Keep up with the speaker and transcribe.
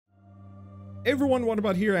Hey everyone,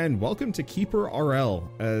 Wanderbot here, and welcome to KeeperRL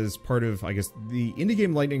as part of, I guess, the Indie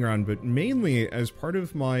Game Lightning Round, but mainly as part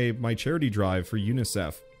of my charity drive for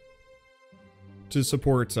UNICEF to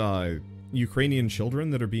support Ukrainian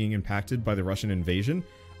children that are being impacted by the Russian invasion,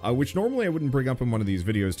 which normally I wouldn't bring up in one of these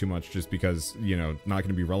videos too much just because, you know, not going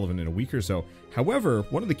to be relevant in a week or so. However,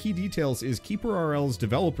 one of the key details is KeeperRL's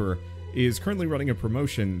developer is currently running a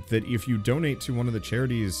promotion that if you donate to one of the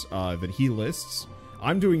charities that he lists,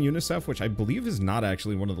 I'm doing UNICEF, which I believe is not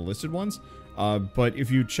actually one of the listed ones, but if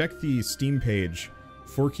you check the Steam page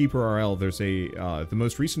for KeeperRL, there's a, the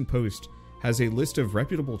most recent post has a list of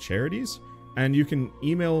reputable charities, and you can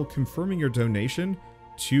email confirming your donation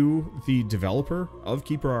to the developer of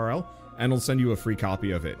KeeperRL, and it'll send you a free copy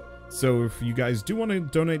of it. So if you guys do want to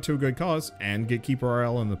donate to a good cause and get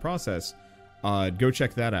KeeperRL in the process, go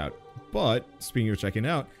check that out. But, speaking of checking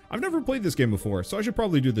out, I've never played this game before, so I should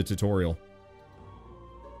probably do the tutorial.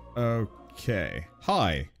 Okay.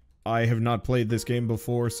 Hi. I have not played this game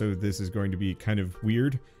before, so this is going to be kind of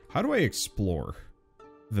weird. How do I explore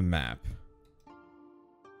the map?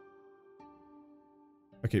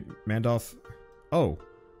 Okay, Mandoff. Oh.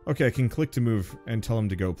 Okay, I can click to move and tell him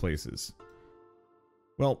to go places.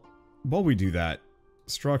 Well, while we do that,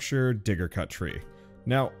 structure, digger, cut tree.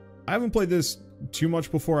 Now, I haven't played this too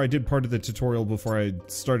much before. I did part of the tutorial before I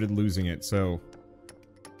started losing it, so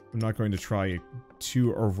I'm not going to try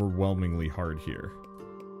too overwhelmingly hard here.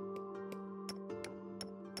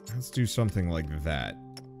 Let's do something like that.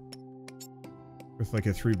 With like a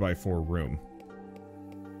 3x4 room.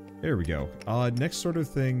 There we go. Next sort of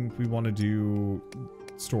thing, we want to do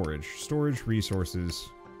storage. Storage resources.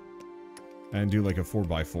 And do like a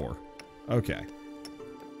 4x4. Okay.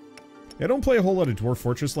 I don't play a whole lot of Dwarf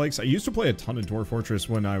Fortress likes. I used to play a ton of Dwarf Fortress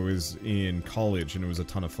when I was in college, and it was a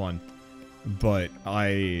ton of fun. But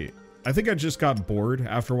I think I just got bored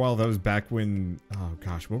after a while. That was back when, oh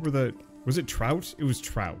gosh, what were the, was it Trout? It was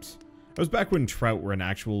Trout. That was back when Trout were an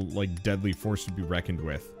actual, like, deadly force to be reckoned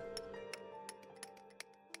with.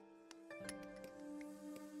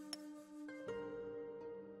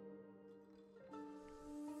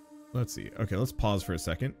 Let's see. Okay, let's pause for a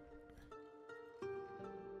second.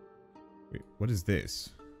 Wait, what is this?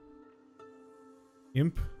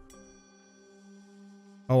 Imp?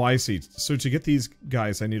 Oh, I see. So to get these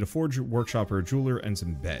guys, I need a forge, workshop, or a jeweler, and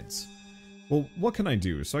some beds. Well, what can I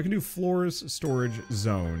do? So I can do floors, storage,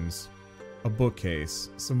 zones, a bookcase,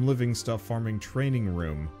 some living stuff, farming, training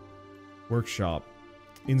room, workshop,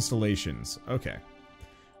 installations. Okay.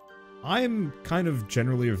 I'm kind of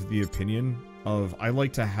generally of the opinion of I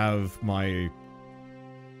like to have my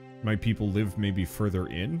people live maybe further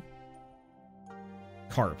in.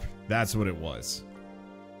 Carp. That's what it was.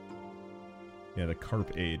 Yeah, the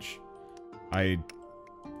carp age. I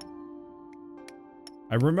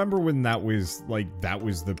remember when that was, like, that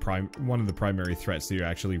was the one of the primary threats that you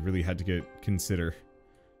actually really had to consider.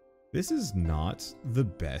 This is not the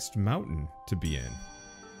best mountain to be in,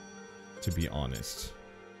 to be honest.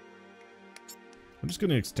 I'm just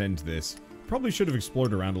gonna extend this. Probably should have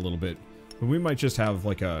explored around a little bit, but we might just have,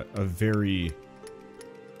 like, a very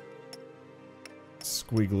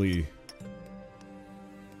squiggly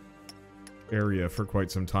area for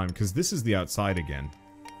quite some time, because this is the outside again.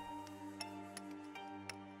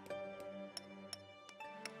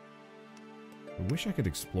 I wish I could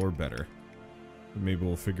explore better, but maybe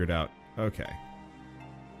we'll figure it out. Okay.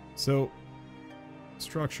 So,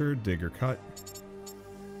 structure, digger, cut.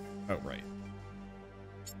 Oh, right.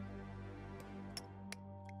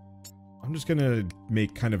 I'm just gonna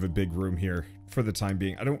make kind of a big room here for the time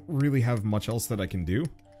being. I don't really have much else that I can do. It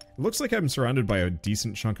looks like I'm surrounded by a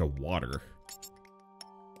decent chunk of water,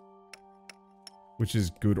 which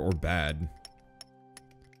is good or bad.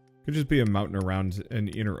 Could just be a mountain around an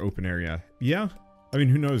inner open area. Yeah, I mean,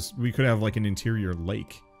 who knows? We could have like an interior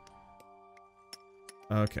lake.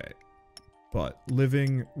 Okay, but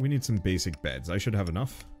living, we need some basic beds. I should have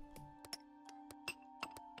enough.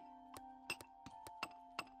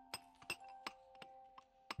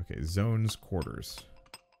 Okay, zones, quarters.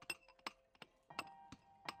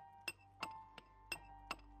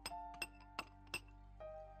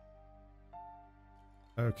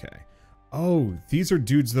 Okay. Oh, these are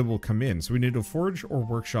dudes that will come in. So we need a forge or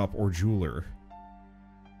workshop or jeweler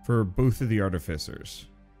for both of the artificers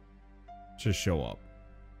to show up.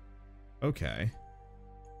 Okay.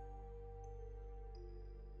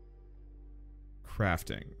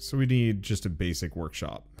 Crafting. So we need just a basic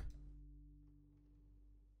workshop.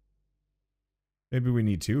 Maybe we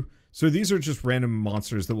need two. So these are just random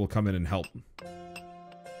monsters that will come in and help.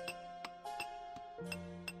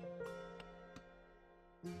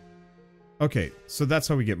 Okay, so that's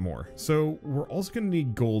how we get more. So we're also going to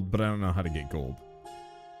need gold, but I don't know how to get gold.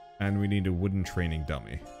 And we need a wooden training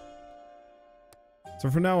dummy. So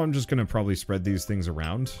for now, I'm just going to probably spread these things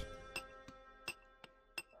around.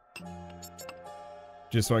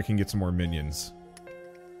 Just so I can get some more minions.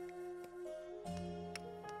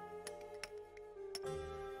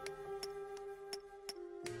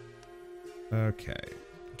 Okay.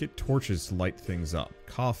 Get torches to light things up.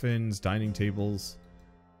 Coffins, dining tables,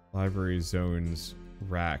 library zones,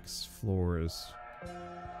 racks, floors.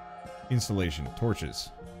 Installation, torches.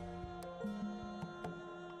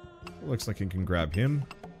 Looks like I can grab him.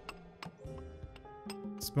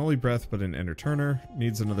 Smelly breath, but an ender turner.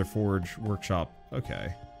 Needs another forge, workshop.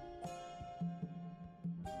 Okay.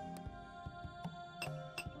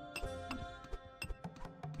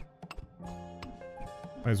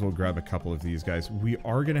 Might as well grab a couple of these guys. We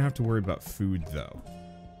are going to have to worry about food, though.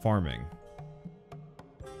 Farming.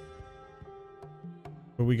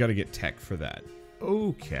 But we got to get tech for that.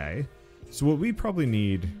 Okay. So what we probably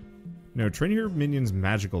need... No, train your minions'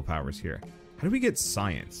 magical powers here. How do we get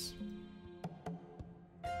science?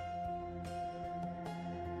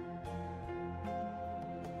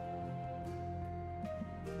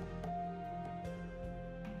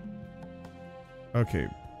 Okay.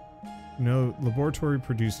 No, laboratory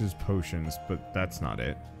produces potions, but that's not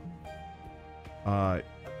it.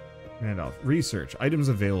 Randolph. Research. Items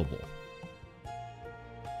available.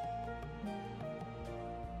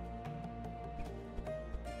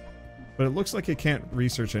 But it looks like it can't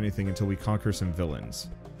research anything until we conquer some villains.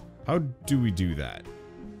 How do we do that?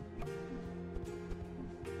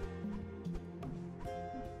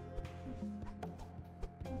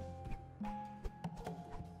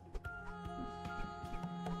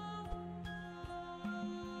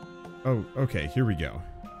 Oh, okay, here we go.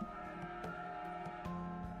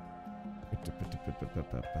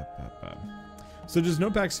 So does no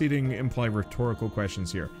backseating imply rhetorical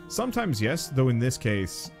questions here? Sometimes yes, though in this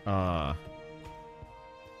case,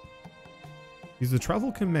 use the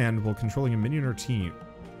travel command while controlling a minion or team.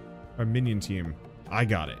 A minion team. I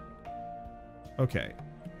got it. Okay.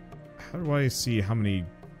 How do I see how many...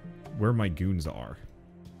 where my goons are?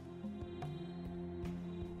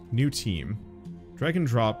 New team. Drag and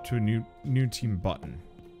drop to a new team button.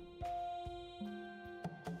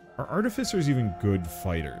 Are artificers even good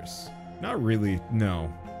fighters? Not really,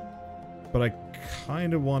 no. But I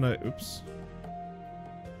kind of want to... Oops.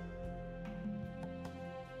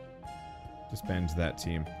 Disband that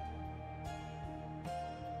team.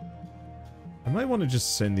 I might want to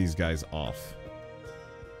just send these guys off.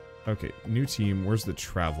 Okay, new team. Where's the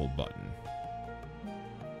travel button?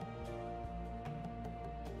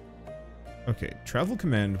 Okay, travel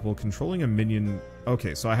command while controlling a minion...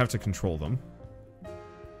 Okay, so I have to control them.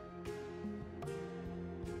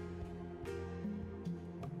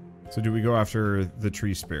 So do we go after the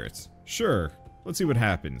tree spirits? Sure. Let's see what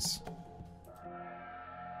happens.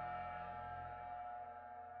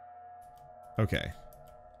 Okay.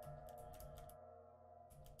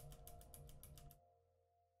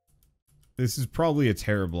 This is probably a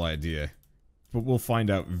terrible idea, but we'll find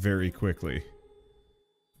out very quickly.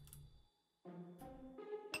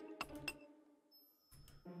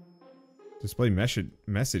 Display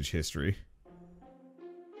message history.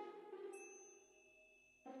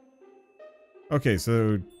 Okay,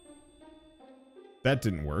 so that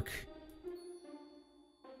didn't work.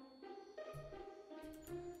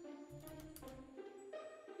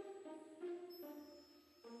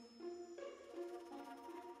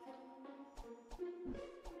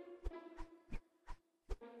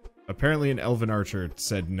 Apparently an elven archer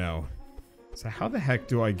said no. So how the heck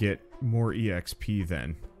do I get more EXP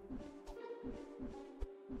then?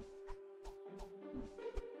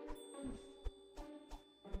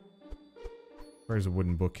 Where's a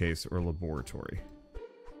wooden bookcase or laboratory?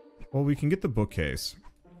 Well, we can get the bookcase.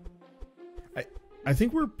 I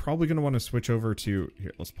think we're probably going to want to switch over to...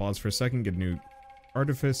 Here, let's pause for a second, get a new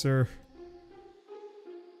artificer.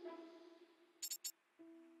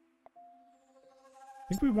 I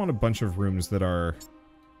think we want a bunch of rooms that are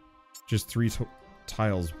just 3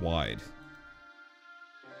 tiles wide.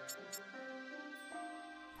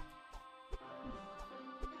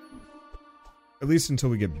 At least until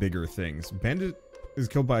we get bigger things. Bandit is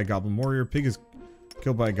killed by a goblin warrior. Pig is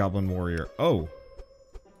killed by a goblin warrior. Oh.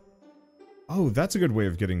 Oh, that's a good way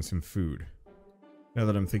of getting some food. Now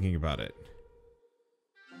that I'm thinking about it.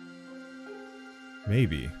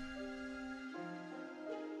 Maybe.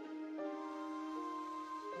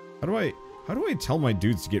 How do I tell my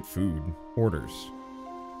dudes to get food? Orders.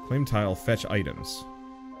 Claim tile, fetch items.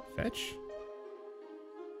 Fetch?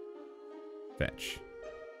 Fetch.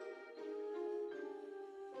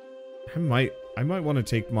 I might want to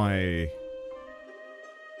take my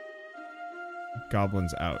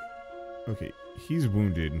goblins out. Okay, he's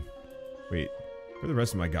wounded. Wait, where are the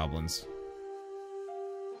rest of my goblins?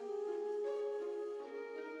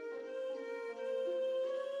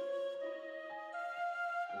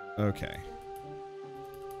 Okay.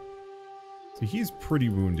 So he's pretty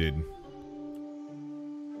wounded,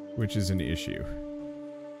 which is an issue.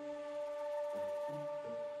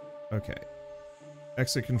 Okay.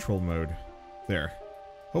 Exit control mode. There.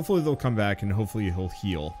 Hopefully they'll come back and hopefully he'll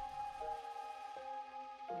heal.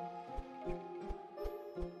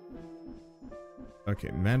 Okay,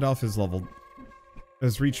 Mandalf is leveled.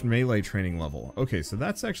 Has reached melee training level. Okay, so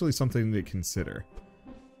that's actually something to consider.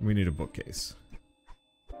 We need a bookcase.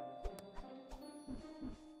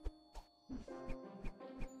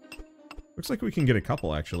 Looks like we can get a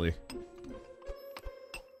couple, actually.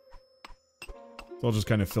 So I'll just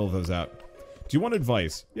kind of fill those out. Do you want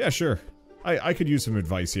advice? Yeah, sure. I could use some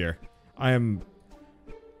advice here. I'm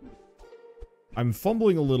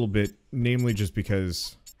fumbling a little bit, namely just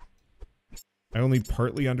because I only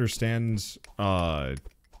partly understand the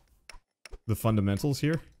fundamentals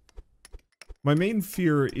here. My main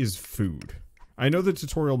fear is food. I know the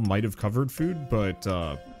tutorial might have covered food, but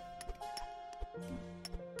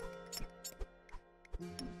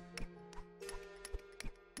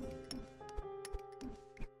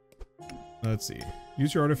let's see.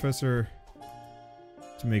 Use your artificer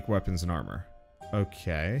to make weapons and armor.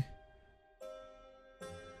 Okay.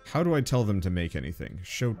 How do I tell them to make anything?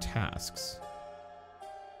 Show tasks.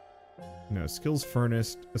 No, skills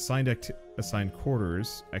furnace, assigned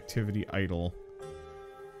quarters, activity idle.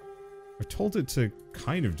 I told it to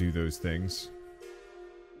kind of do those things.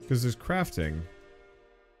 Because there's crafting.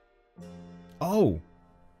 Oh!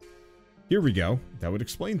 Here we go. That would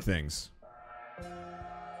explain things.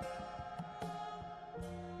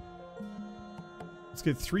 Let's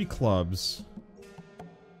get 3 clubs.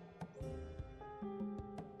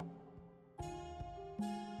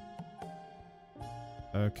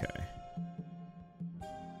 Okay.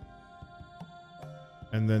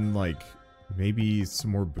 And then, like, maybe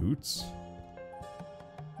some more boots?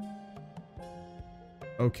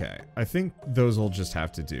 Okay, I think those will just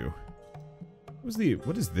have to do.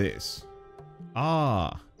 What is this?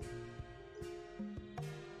 Ah!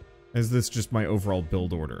 Is this just my overall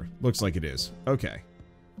build order? Looks like it is. Okay.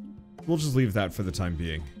 We'll just leave that for the time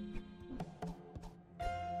being.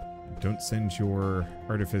 Don't send your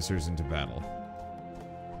artificers into battle.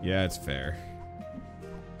 Yeah, it's fair.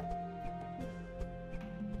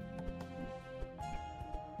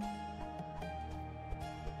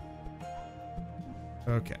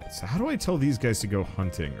 Okay, so how do I tell these guys to go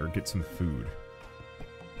hunting or get some food?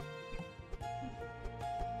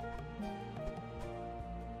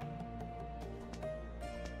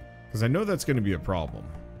 Because I know that's going to be a problem.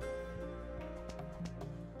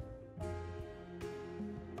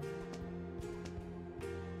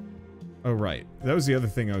 Oh, right. That was the other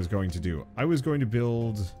thing I was going to do. I was going to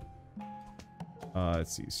build...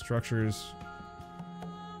 let's see. Structures.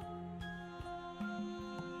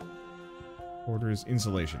 Orders.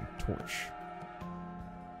 Insulation. Torch.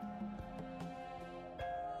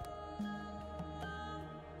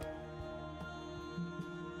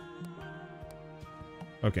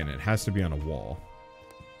 Okay, and it has to be on a wall.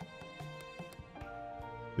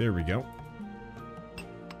 There we go.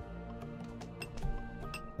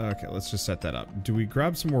 Okay, let's just set that up. Do we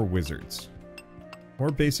grab some more wizards? More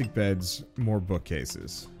basic beds, more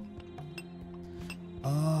bookcases.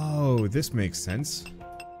 Oh, this makes sense.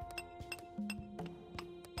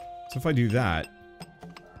 So if I do that,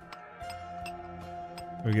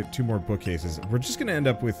 we get 2 more bookcases. We're just gonna end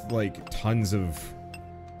up with, like, tons of...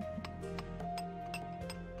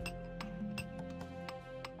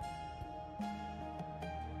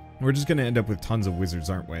 We're just gonna end up with tons of wizards,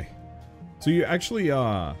 aren't we? So you actually,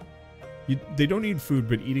 they don't need food,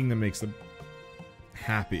 but eating them makes them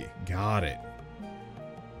happy. Got it.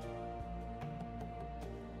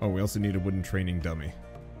 Oh, we also need a wooden training dummy.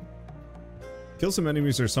 Kill some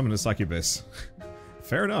enemies or summon a succubus.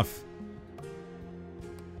 Fair enough.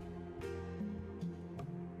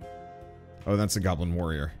 Oh, that's a goblin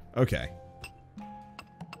warrior. Okay.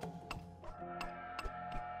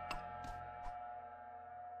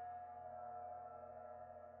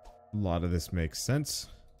 A lot of this makes sense.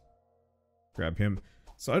 Grab him.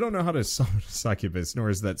 So I don't know how to summon a succubus, nor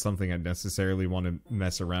is that something I necessarily want to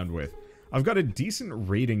mess around with. I've got a decent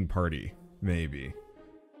raiding party, maybe.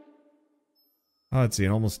 Let's see,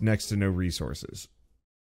 and almost next to no resources.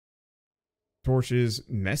 Torches,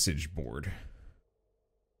 message board.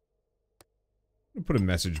 I'll put a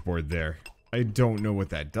message board there. I don't know what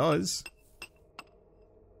that does.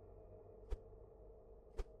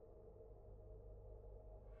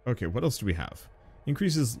 Okay, what else do we have?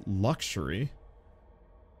 Increases luxury.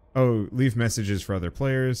 Oh, leave messages for other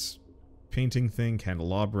players. Painting thing,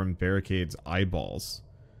 candelabrum, barricades, eyeballs.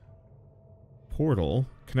 Portal.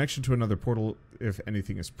 Connection to another portal if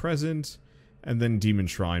anything is present. And then demon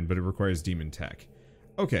shrine, but it requires demon tech.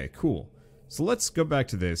 Okay, cool. So let's go back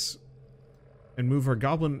to this. And move our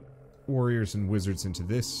goblin warriors and wizards into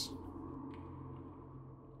this.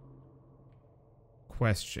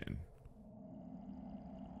 Question.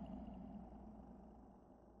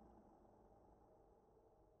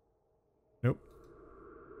 Nope.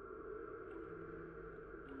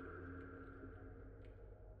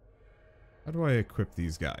 How do I equip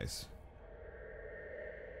these guys?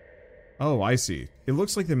 Oh, I see. It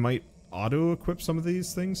looks like they might auto-equip some of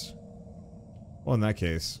these things. Well, in that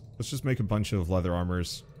case, let's just make a bunch of leather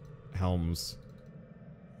armors, helms,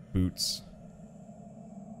 boots,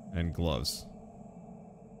 and gloves.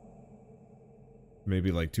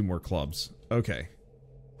 Maybe like 2 more clubs. Okay.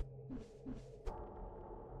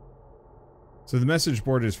 So the message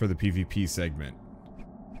board is for the PvP segment.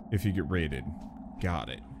 If you get raided. Got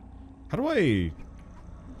it. How do I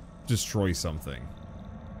destroy something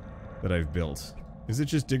that I've built? Is it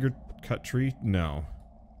just dig or cut tree? No.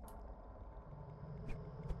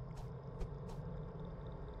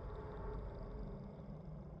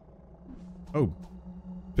 Oh.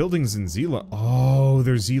 Buildings in Z level. Oh,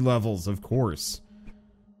 they're Z levels, of course.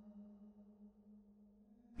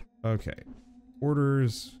 Okay.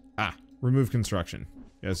 Orders. Ah. Remove construction.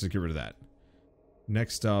 Yeah, let's just get rid of that.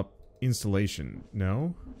 Next up, installation.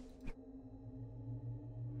 No?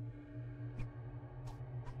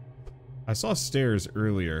 I saw stairs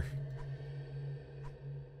earlier.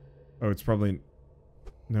 Oh, it's probably...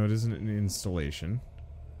 No, it isn't an installation.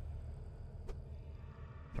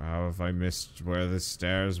 How have I missed where the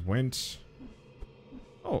stairs went?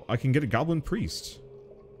 Oh, I can get a goblin priest.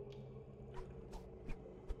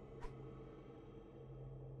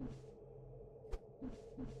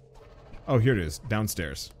 Oh, here it is.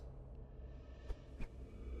 Downstairs.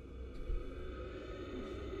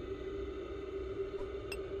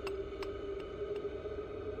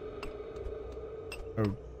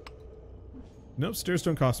 Oh. Nope, stairs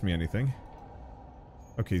don't cost me anything.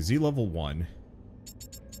 Okay, Z level 1.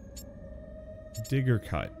 Dig or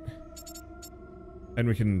cut. And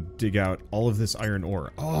we can dig out all of this iron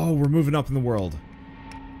ore. Oh, we're moving up in the world.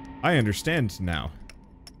 I understand now.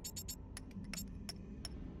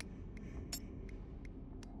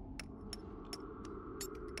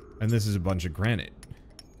 And this is a bunch of granite.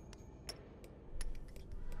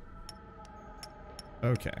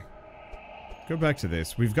 Okay. Go back to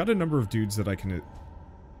this. We've got a number of dudes that I can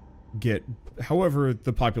get. However,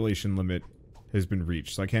 the population limit has been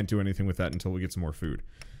reached, so I can't do anything with that until we get some more food.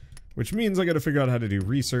 Which means I gotta figure out how to do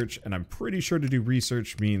research, and I'm pretty sure to do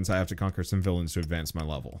research means I have to conquer some villains to advance my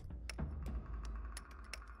level.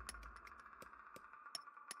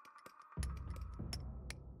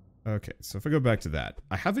 Okay, so if I go back to that,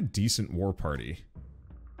 I have a decent war party.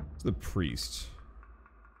 It's the priest.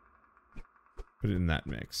 Put it in that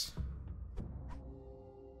mix.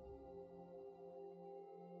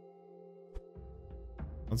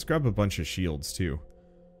 Let's grab a bunch of shields too.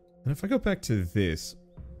 And if I go back to this,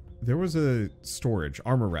 there was a storage,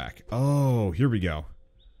 armor rack. Oh, here we go.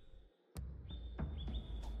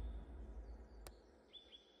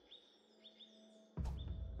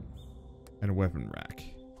 And a weapon rack.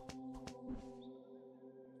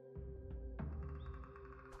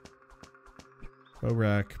 Bow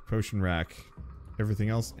rack, potion rack, everything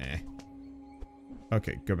else, eh.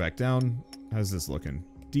 Okay, go back down. How's this looking?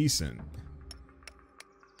 Decent.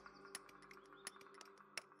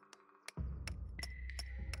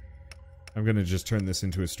 I'm gonna just turn this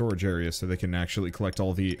into a storage area so they can actually collect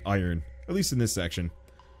all the iron. At least in this section.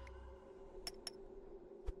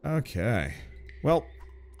 Okay. Well,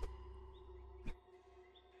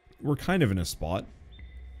 we're kind of in a spot.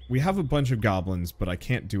 We have a bunch of goblins, but I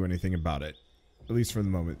can't do anything about it. At least for the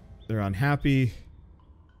moment. They're unhappy.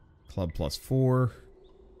 Club +4.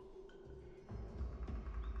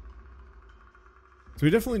 So we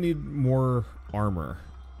definitely need more armor.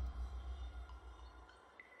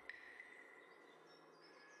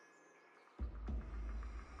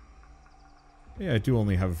 Yeah, I do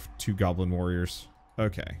only have 2 goblin warriors.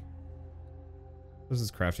 Okay. This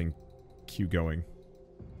is crafting queue going.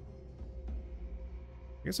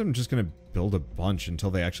 I guess I'm just gonna build a bunch until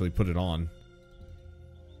they actually put it on.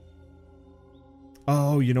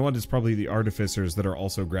 Oh, you know what? It's probably the artificers that are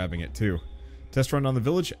also grabbing it too. Test run on the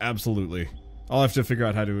village? Absolutely. I'll have to figure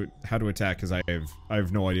out how to attack, because I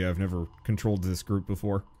have no idea. I've never controlled this group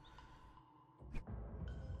before.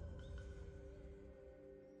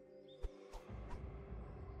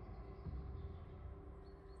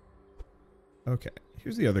 Okay,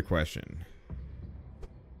 here's the other question.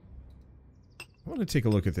 I want to take a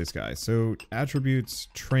look at this guy. So, attributes,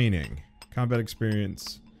 training, combat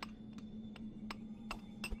experience.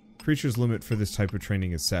 Creature's limit for this type of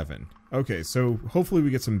training is 7. Okay, so hopefully we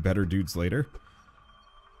get some better dudes later.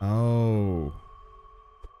 Oh.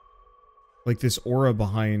 Like this aura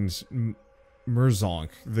behind Murzonk,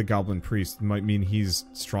 the goblin priest, might mean he's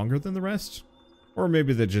stronger than the rest? Or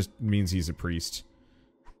maybe that just means he's a priest.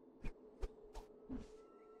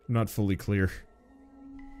 I'm not fully clear.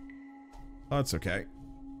 Oh, that's okay.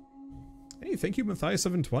 Hey, thank you,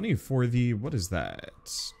 Matthias720, for the, what is that?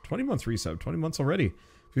 20-month resub, 20 months already.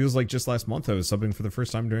 Feels like just last month I was subbing for the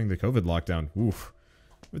first time during the COVID lockdown. Oof.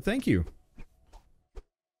 But thank you.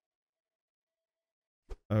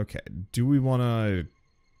 Okay, do we want to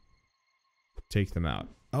take them out?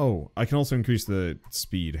 Oh, I can also increase the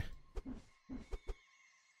speed.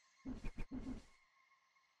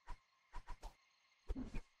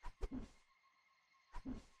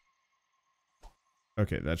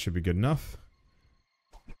 Okay, that should be good enough.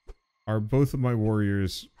 Are both of my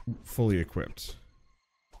warriors fully equipped?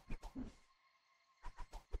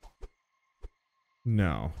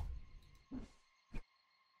 No.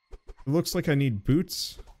 It looks like I need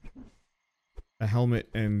boots, a helmet,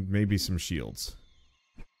 and maybe some shields.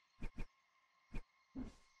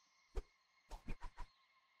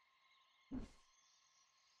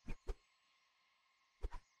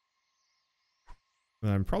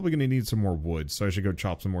 I'm probably going to need some more wood, so I should go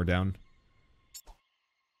chop some more down.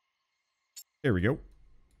 There we go.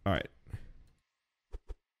 Alright.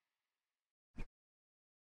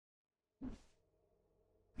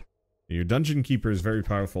 Your dungeon keeper is very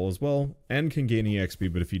powerful as well, and can gain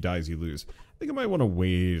EXP, but if he dies, you lose. I think I might want to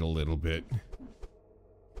wait a little bit.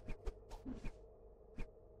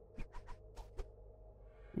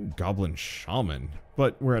 Ooh, Goblin Shaman.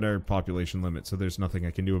 But we're at our population limit, so there's nothing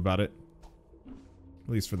I can do about it. At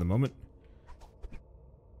least for the moment.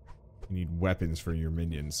 You need weapons for your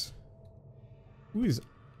minions. Who is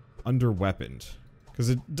under-weaponed? Because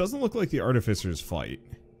it doesn't look like the artificers fight.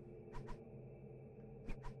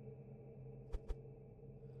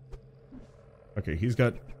 Okay, he's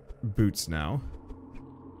got boots now.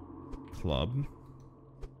 Club.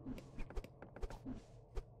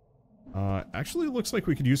 Actually, it looks like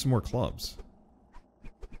we could use some more clubs.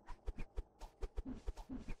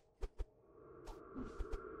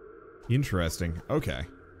 Interesting. Okay.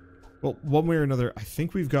 Well, one way or another, I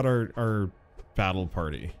think we've got our battle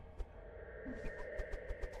party.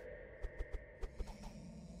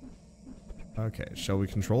 Okay, shall we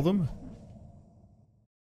control them?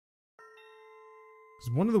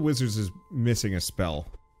 Because one of the wizards is missing a spell.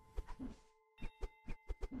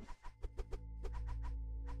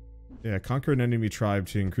 Yeah, conquer an enemy tribe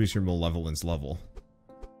to increase your malevolence level.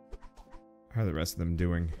 How are the rest of them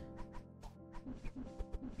doing?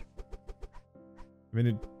 I mean,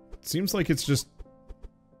 it seems like it's just...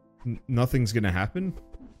 nothing's gonna happen.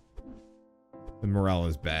 The morale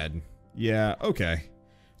is bad. Yeah, okay.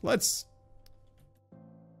 Let's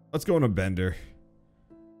go on a bender.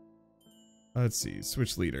 Let's see,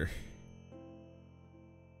 switch leader.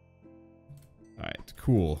 Alright,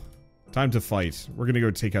 cool. Time to fight. We're gonna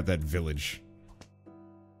go take out that village.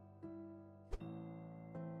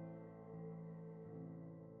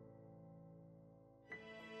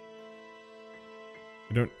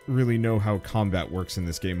 I don't really know how combat works in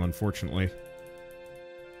this game, unfortunately.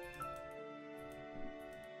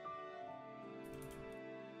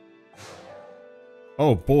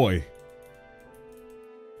 Oh boy.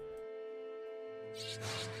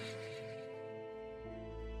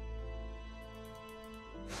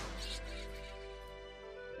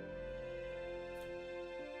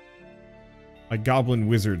 My goblin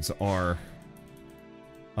wizards are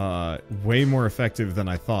way more effective than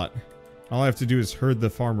I thought. All I have to do is herd the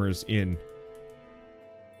farmers in.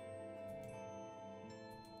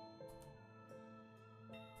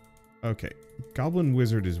 Okay, goblin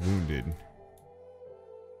wizard is wounded.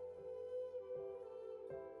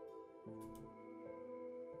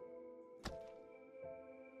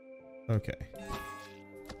 Okay.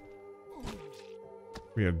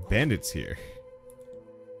 We have bandits here.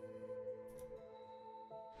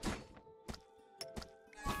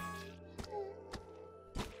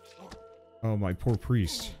 Oh, my poor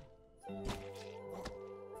priest.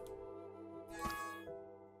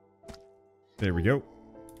 There we go.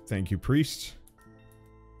 Thank you, priest.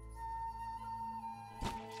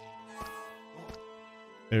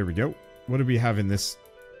 There we go. What do we have in this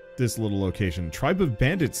little location? Tribe of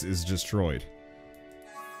Bandits is destroyed.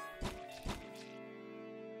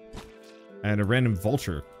 And a random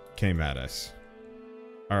vulture came at us.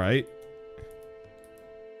 Alright.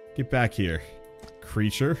 Get back here.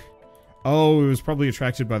 Creature. Oh, it was probably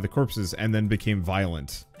attracted by the corpses and then became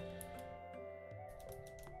violent.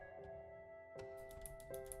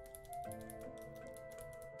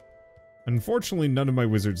 Unfortunately, none of my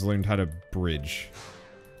wizards learned how to bridge.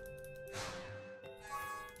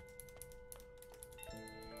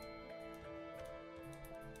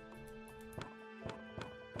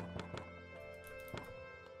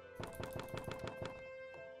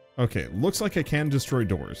 Okay, looks like I can destroy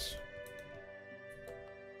doors.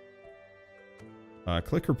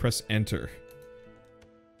 Click or press enter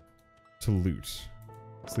to loot.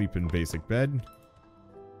 Sleep in basic bed.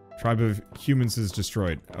 Tribe of humans is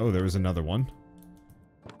destroyed. Oh, there was another one.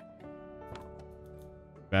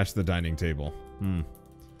 Bash the dining table.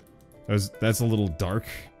 That's a little dark.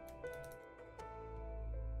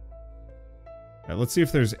 Alright, let's see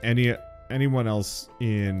if there's anyone else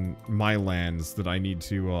in my lands that I need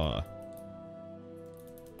to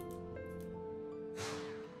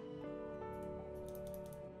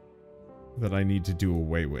do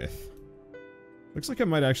away with. Looks like I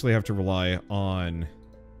might actually have to rely on...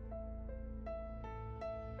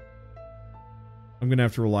 I'm gonna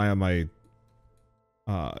have to rely on my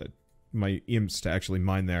my imps to actually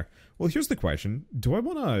mine there. Well, here's the question. Do I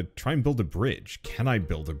want to try and build a bridge? Can I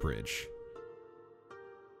build a bridge?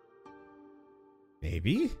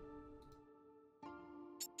 Maybe?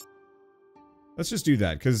 Let's just do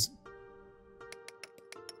that, because...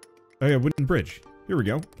 Oh yeah, wooden bridge. Here we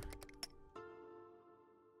go.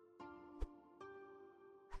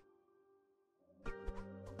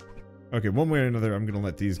 Okay, one way or another, I'm gonna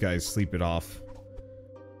let these guys sleep it off.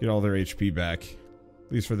 Get all their HP back.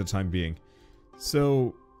 At least for the time being.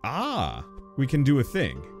 So, we can do a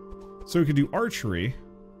thing. So we can do archery,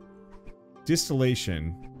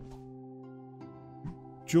 distillation,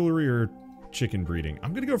 jewelry, or chicken breeding.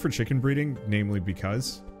 I'm gonna go for chicken breeding, namely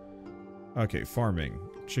because... Okay, farming.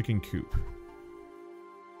 Chicken coop.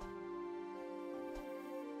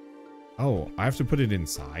 Oh, I have to put it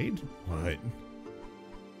inside? What?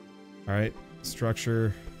 Alright,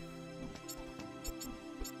 structure.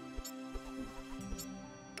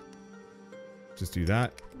 Just do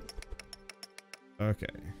that. Okay.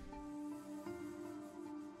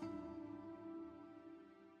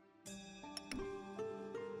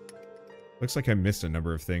 Looks like I missed a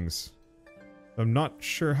number of things. I'm not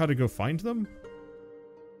sure how to go find them.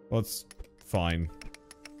 Well, it's fine.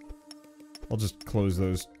 I'll just close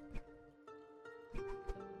those.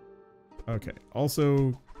 Okay.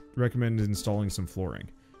 Also, recommend installing some flooring.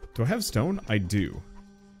 Do I have stone? I do.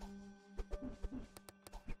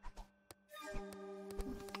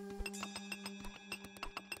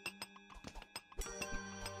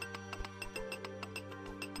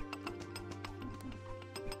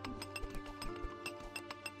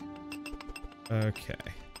 Okay.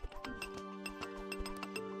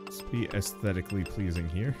 Let's be aesthetically pleasing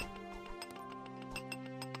here.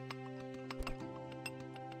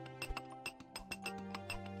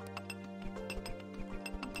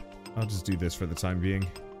 I'll just do this for the time being.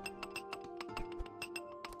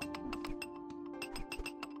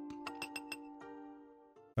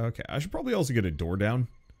 Okay, I should probably also get a door down.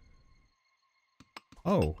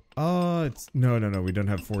 Oh, it's... No, we don't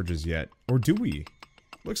have forges yet. Or do we?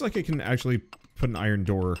 Looks like I can actually put an iron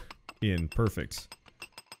door in. Perfect.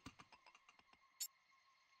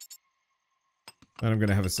 Then I'm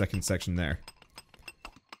gonna have a second section there.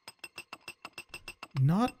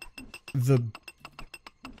 Not the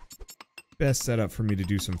best setup for me to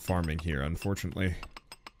do some farming here, unfortunately.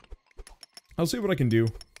 I'll see what I can do.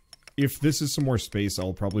 If this is some more space,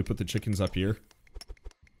 I'll probably put the chickens up here.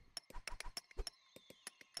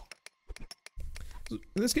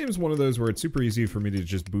 This game is one of those where it's super easy for me to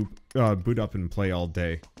just boot up and play all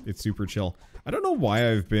day. It's super chill. I don't know why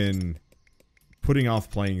I've been putting off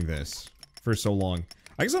playing this for so long.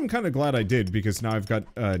 I guess I'm kind of glad I did, because now I've got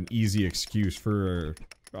an easy excuse for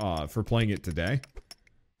playing it today.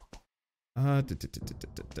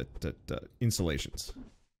 Installations.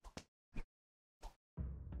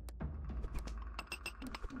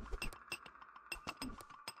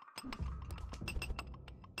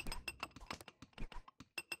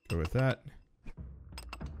 Go with that.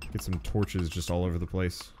 Get some torches just all over the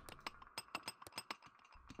place.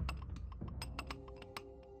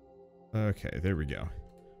 Okay, there we go.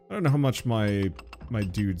 I don't know how much my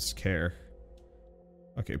dudes care.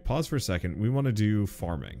 Okay, pause for a second. We want to do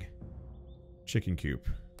farming. Chicken coop.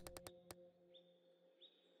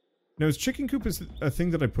 Now, is chicken coop is a thing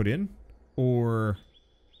that I put in? Or...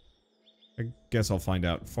 I guess I'll find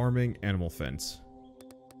out. Farming, animal fence.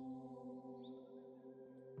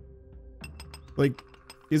 Like,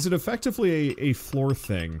 is it effectively a floor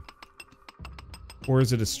thing? Or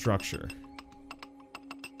is it a structure?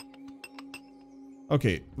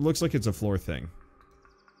 Okay, looks like it's a floor thing.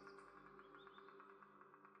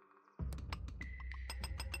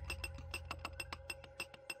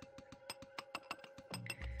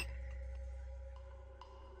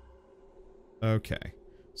 Okay.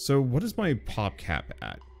 So what is my pop cap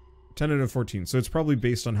at? 10 out of 14. So it's probably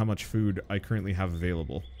based on how much food I currently have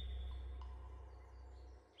available.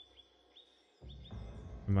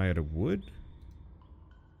 Am I out of wood?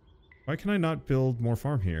 Why can I not build more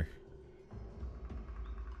farm here?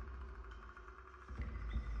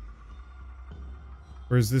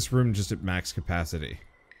 Or is this room just at max capacity?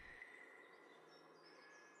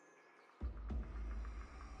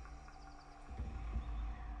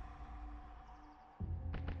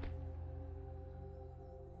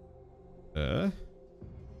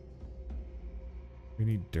 We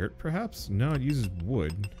need dirt, perhaps? No, it uses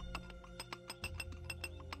wood.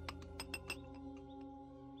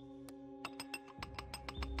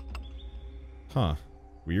 Huh.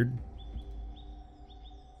 Weird.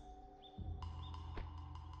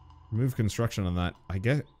 Remove construction on that. I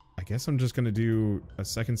guess I'm just gonna do a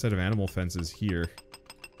second set of animal fences here.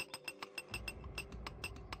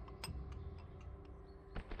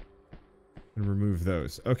 And remove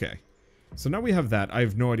those. Okay. So now we have that. I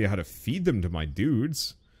have no idea how to feed them to my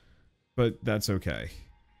dudes. But that's okay.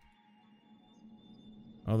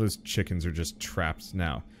 All those chickens are just trapped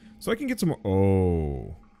now. So I can get some more...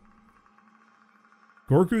 Oh.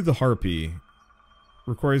 Gorgu the Harpy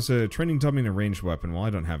requires a training dummy and a ranged weapon. Well, I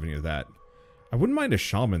don't have any of that. I wouldn't mind a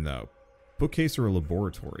shaman, though. Bookcase or a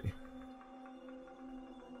laboratory.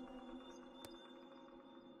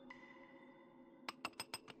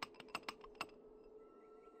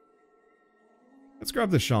 Let's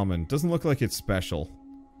grab the shaman. Doesn't look like it's special.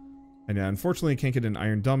 And yeah, unfortunately I can't get an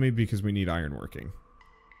iron dummy because we need iron working.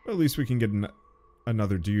 But at least we can get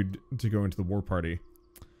another dude to go into the war party.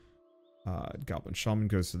 Goblin shaman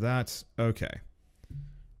goes to that. Okay.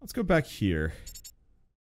 Let's go back here.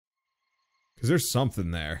 Because there's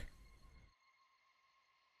something there.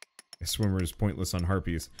 A swimmer is pointless on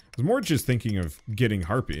harpies. I was more just thinking of getting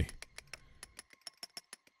harpy.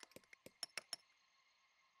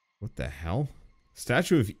 What the hell?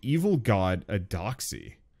 Statue of evil god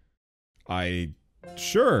Adoxy.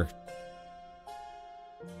 Sure.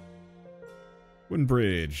 Wooden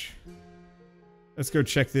bridge. Let's go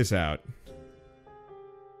check this out.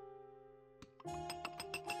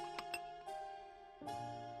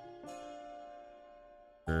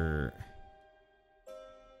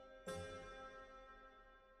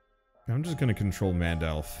 I'm just gonna control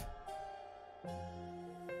Mandelf.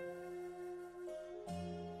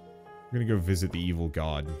 I'm gonna go visit the evil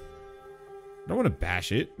god. I don't want to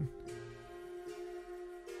bash it.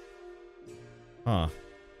 Huh.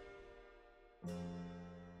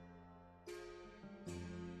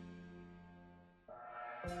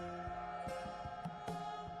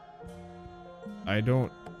 I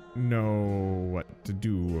don't know what to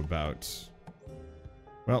do about...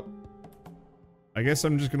 Well, I guess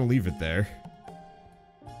I'm just gonna leave it there.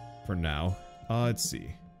 For now. Let's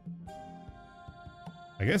see.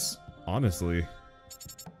 I guess, honestly,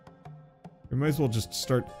 we might as well just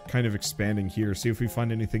start kind of expanding here, see if we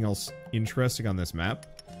find anything else interesting on this map.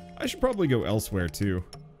 I should probably go elsewhere, too.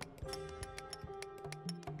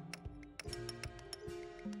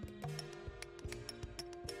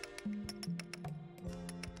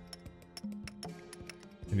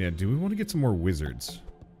 And yeah, do we want to get some more wizards?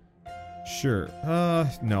 Sure.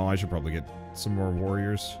 No, I should probably get some more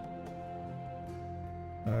warriors.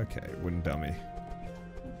 Okay, wooden dummy.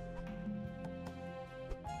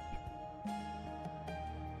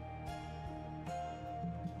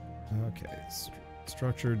 Okay,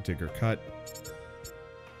 structure, digger, cut.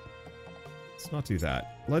 Let's not do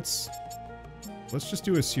that. Let's just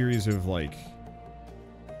do a series of, like,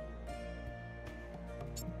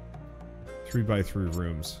 3x3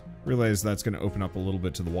 rooms. Realize that's going to open up a little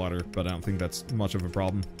bit to the water, but I don't think that's much of a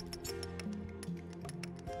problem.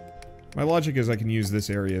 My logic is I can use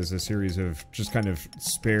this area as a series of just kind of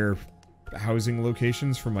spare housing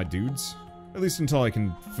locations for my dudes. At least until I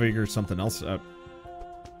can figure something else out.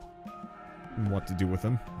 What to do with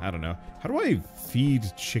them. I don't know. How do I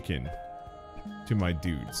feed chicken to my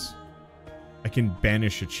dudes? I can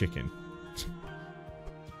banish a chicken.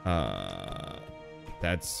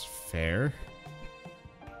 That's fair.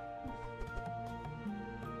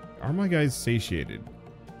 Are my guys satiated?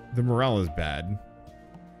 The morale is bad.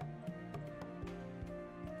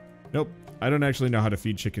 Nope. I don't actually know how to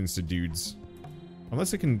feed chickens to dudes.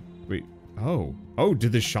 Unless I can... Wait. Oh. Oh,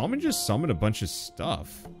 did the shaman just summon a bunch of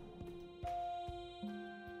stuff?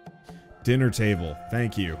 Dinner table.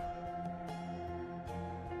 Thank you.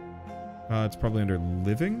 It's probably under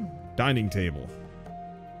living? Dining table.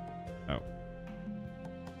 Oh.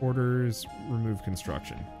 Orders. Remove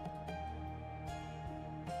construction.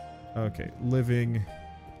 Okay. Living.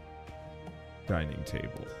 Dining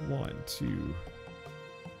table. 1, 2...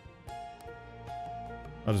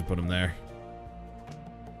 I'll just put them there.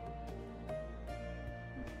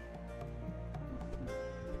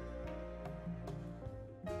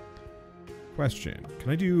 Question.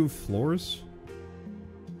 Can I do floors?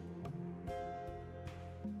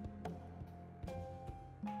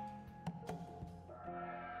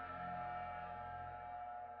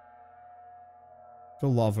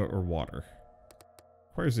 Fill lava or water.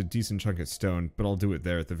 Requires a decent chunk of stone, but I'll do it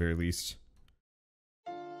there at the very least.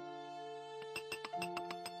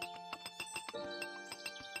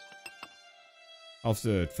 I'll have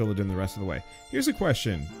to fill it in the rest of the way. Here's a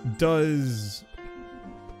question. Does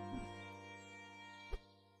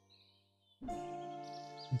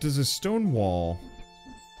a stone wall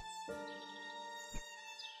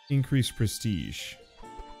increase prestige?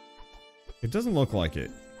 It doesn't look like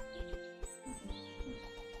it.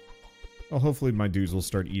 Well, hopefully my dudes will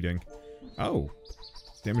start eating. Oh.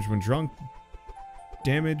 Damage when drunk.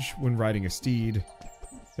 Damage when riding a steed.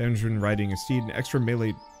 Damage when riding a steed. An extra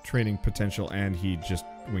melee training potential, and he just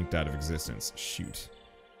winked out of existence. Shoot.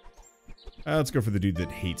 Let's go for the dude that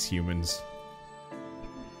hates humans.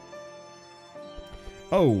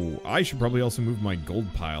 Oh, I should probably also move my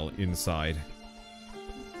gold pile inside.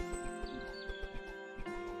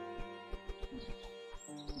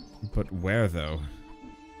 But where, though?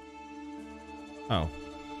 Oh.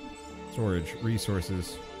 Storage.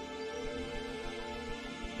 Resources.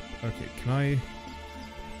 Okay, can I...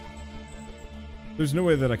 There's no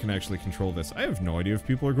way that I can actually control this. I have no idea if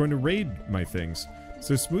people are going to raid my things.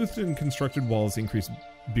 So smoothed and constructed walls increase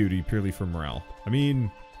beauty purely for morale. I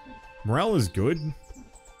mean, morale is good.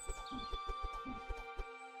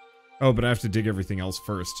 Oh, but I have to dig everything else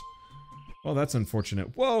first. Well, that's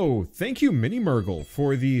unfortunate. Whoa! Thank you, Mini Murgle,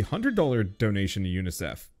 for the $100 donation to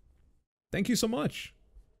UNICEF. Thank you so much.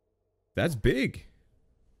 That's big.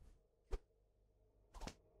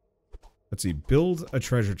 Let's see. Build a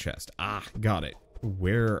treasure chest. Ah, got it.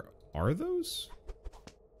 Where are those?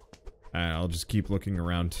 I'll just keep looking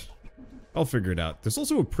around. I'll figure it out. There's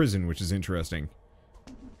also a prison, which is interesting.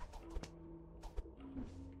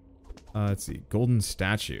 Let's see. Golden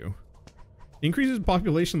statue. Increases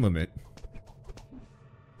population limit.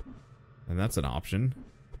 And that's an option.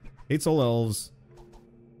 Hates all elves.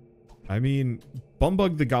 I mean,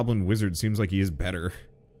 Bumbug the Goblin Wizard seems like he is better.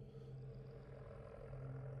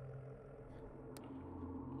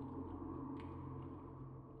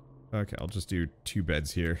 Okay, I'll just do 2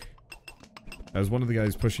 beds here. As one of the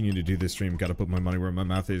guys pushing you to do this stream, gotta put my money where my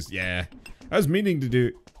mouth is. Yeah. I was meaning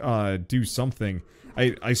to do something.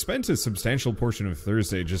 I spent a substantial portion of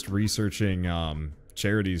Thursday just researching,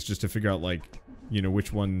 charities just to figure out, like, you know,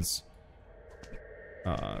 which ones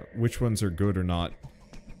are good or not.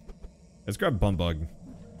 Let's grab Bumbug.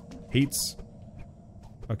 Hates.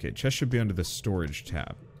 Okay, chest should be under the storage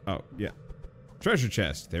tab. Oh, yeah. Treasure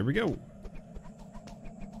chest. There we go.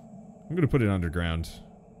 I'm gonna put it underground.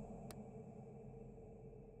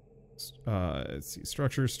 Let's see.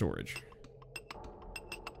 Structure, storage.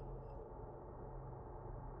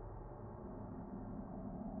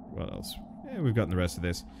 What else? We've gotten the rest of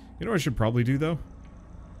this. You know what I should probably do, though?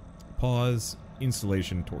 Pause.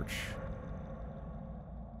 Installation torch.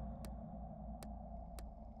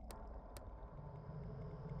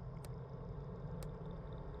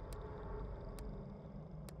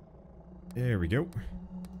 There we go.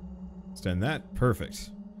 Extend that.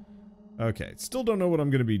 Perfect. Okay. Still don't know what I'm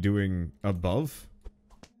going to be doing above.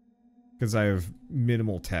 Because I have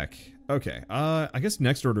minimal tech. Okay. I guess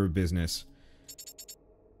next order of business.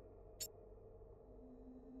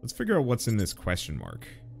 Let's figure out what's in this question mark.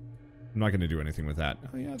 I'm not going to do anything with that.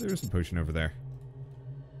 Oh yeah, there is a potion over there.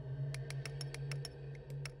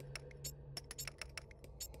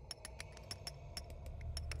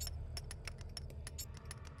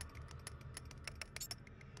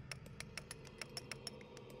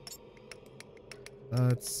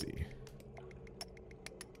 Let's see.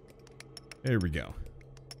 There we go.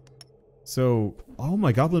 So, oh,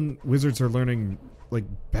 my goblin wizards are learning, like,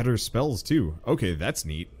 better spells too. Okay, that's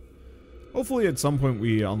neat. Hopefully at some point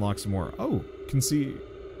we unlock some more. Oh, can see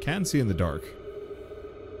in the dark.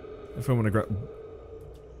 If I want to grab...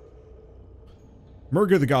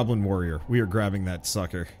 Murga the Goblin Warrior. We are grabbing that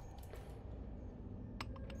sucker.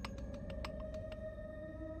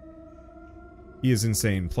 He is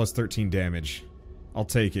insane. Plus 13 damage. I'll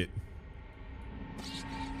take it.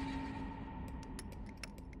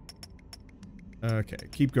 Okay,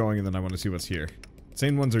 keep going and then I want to see what's here.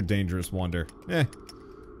 Insane ones are dangerous, Wander. Eh.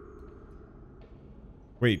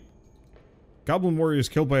 Wait. Goblin Warrior is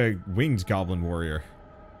killed by a winged Goblin Warrior.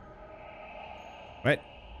 What?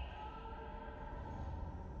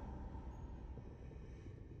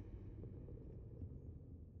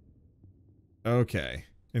 Okay.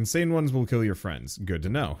 Insane ones will kill your friends. Good to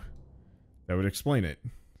know. That would explain it.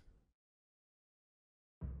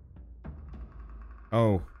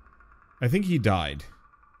 Oh. I think he died.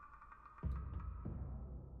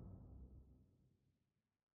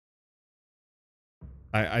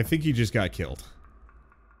 I think he just got killed.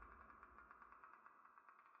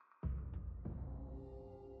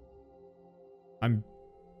 I'm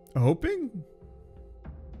hoping?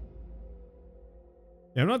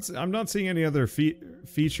 Yeah, I'm not seeing any other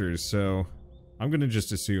features, so I'm gonna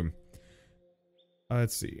just assume.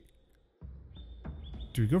 Let's see.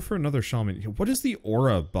 Do we go for another shaman? What is the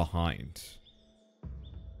aura behind?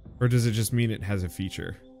 Or does it just mean it has a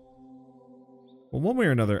feature? Well, one way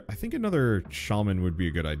or another, I think another shaman would be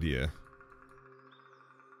a good idea.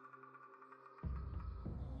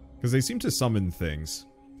 Because they seem to summon things,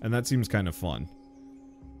 and that seems kind of fun.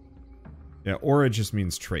 Yeah, aura just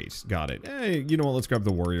means trait. Got it. Hey, you know what? Let's grab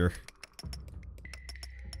the warrior.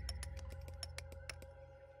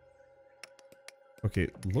 Okay,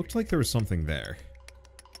 looked like there was something there.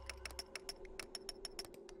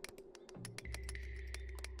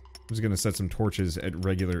 I'm just gonna set some torches at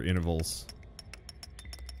regular intervals.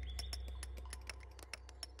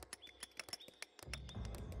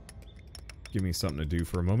 Give me something to do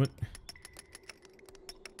for a moment.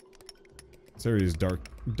 This area is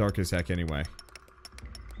dark as heck anyway.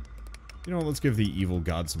 You know what, let's give the evil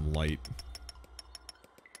god some light.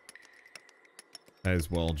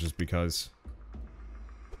 As well, just because.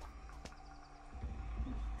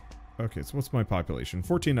 Okay, so what's my population?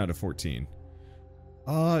 14 out of 14.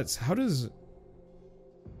 It's, how does...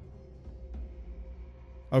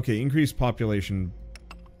 Okay, increase population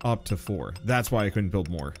up to 4. That's why I couldn't build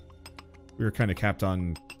more. We were kind of capped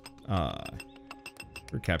on,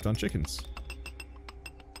 we're capped on chickens.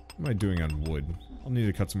 What am I doing on wood? I'll need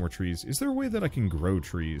to cut some more trees. Is there a way that I can grow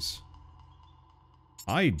trees?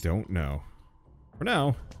 I don't know. For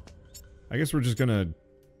now, I guess we're just gonna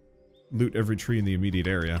loot every tree in the immediate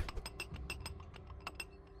area.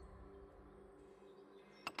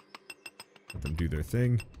 Let them do their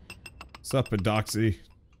thing. Sup, Adoxy?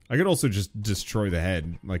 I could also just destroy the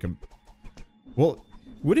head, like a... Well,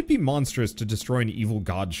 would it be monstrous to destroy an evil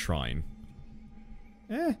god shrine?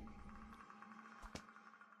 Eh.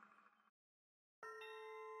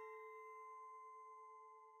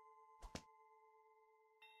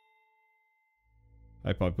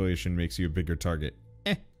 High population makes you a bigger target.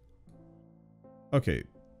 Eh. Okay.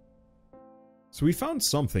 So we found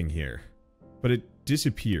something here, but it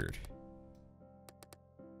disappeared.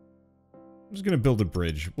 I'm just gonna build a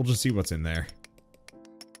bridge. We'll just see what's in there.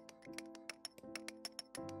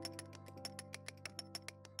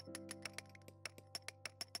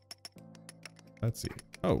 Let's see.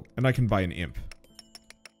 Oh, and I can buy an imp.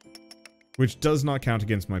 Which does not count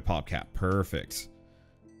against my pop cap. Perfect.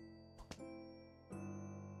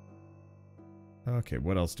 Okay,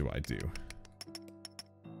 what else do I do?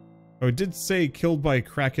 Oh, it did say killed by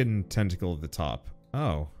Kraken tentacle at the top.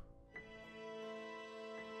 Oh.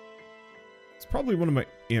 It's probably one of my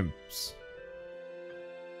imps.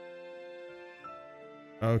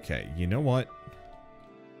 Okay, you know what?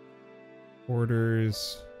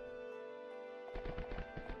 Orders.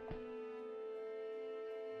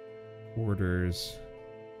 Orders.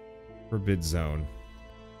 Forbid zone.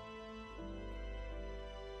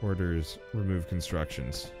 Orders. Remove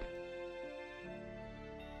constructions.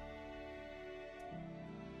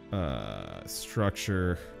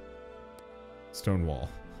 Structure. Stone wall.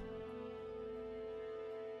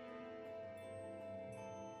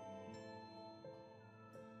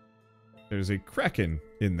 There's a Kraken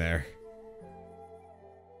in there.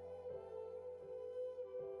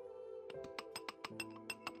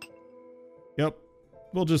 Yep.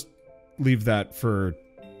 We'll just leave that for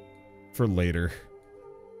later.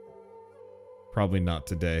 Probably not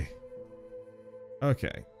today.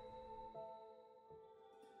 Okay.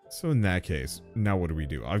 So in that case, now what do we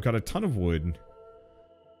do? I've got a ton of wood.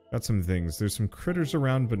 Got some things. There's some critters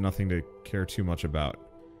around, but nothing to care too much about.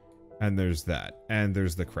 And there's that. And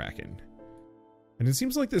there's the Kraken. And it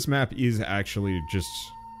seems like this map is actually just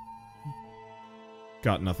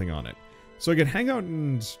got nothing on it. So I could hang out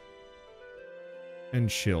and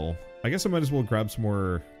chill. I guess I might as well grab some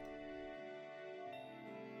more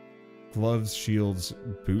gloves, shields,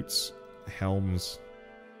 boots, helms,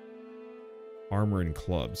 armor, and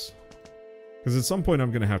clubs. Because at some point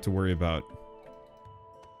I'm going to have to worry about...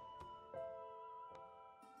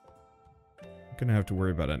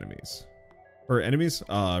 enemies. Or enemies?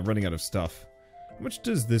 Running out of stuff. How much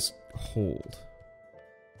does this hold?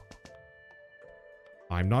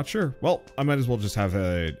 I'm not sure. Well, I might as well just have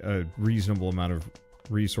a reasonable amount of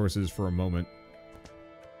resources for a moment.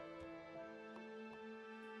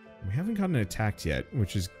 We haven't gotten attacked yet,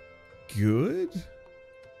 which is good.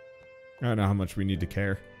 I don't know how much we need to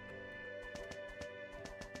care.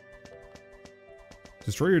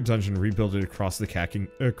 Destroy your dungeon, rebuild it across the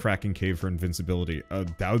cracking cave for invincibility.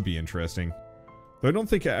 That would be interesting. Though I don't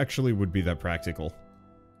think it actually would be that practical.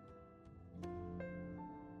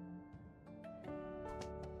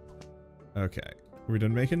 Okay. Are we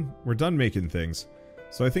done making? We're done making things.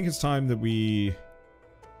 So I think it's time that we...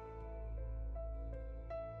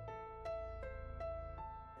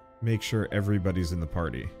 make sure everybody's in the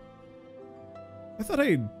party. I thought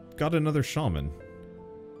I got another shaman.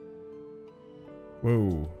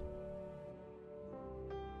 Whoa.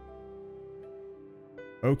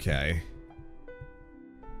 Okay.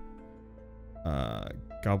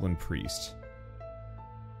 Goblin priest.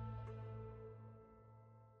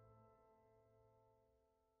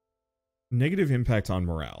 Negative impact on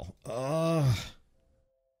morale.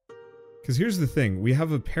 Because here's the thing. We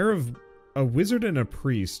have a pair of... a wizard and a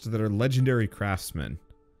priest that are legendary craftsmen.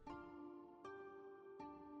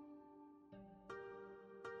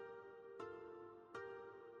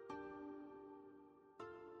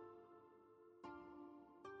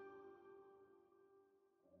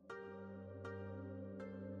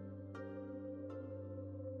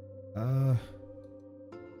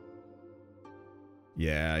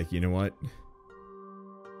 Yeah, you know what?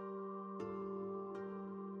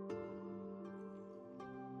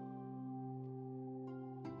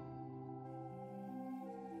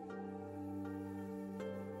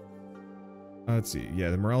 Let's see. Yeah,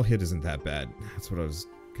 the morale hit isn't that bad. That's what I was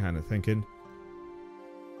kind of thinking.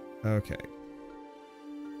 Okay.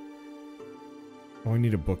 Oh, I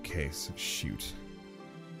need a bookcase. Shoot.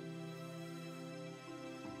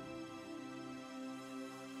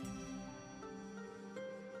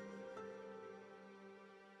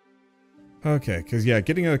 Okay, because yeah,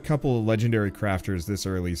 getting a couple of legendary crafters this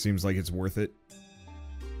early seems like it's worth it.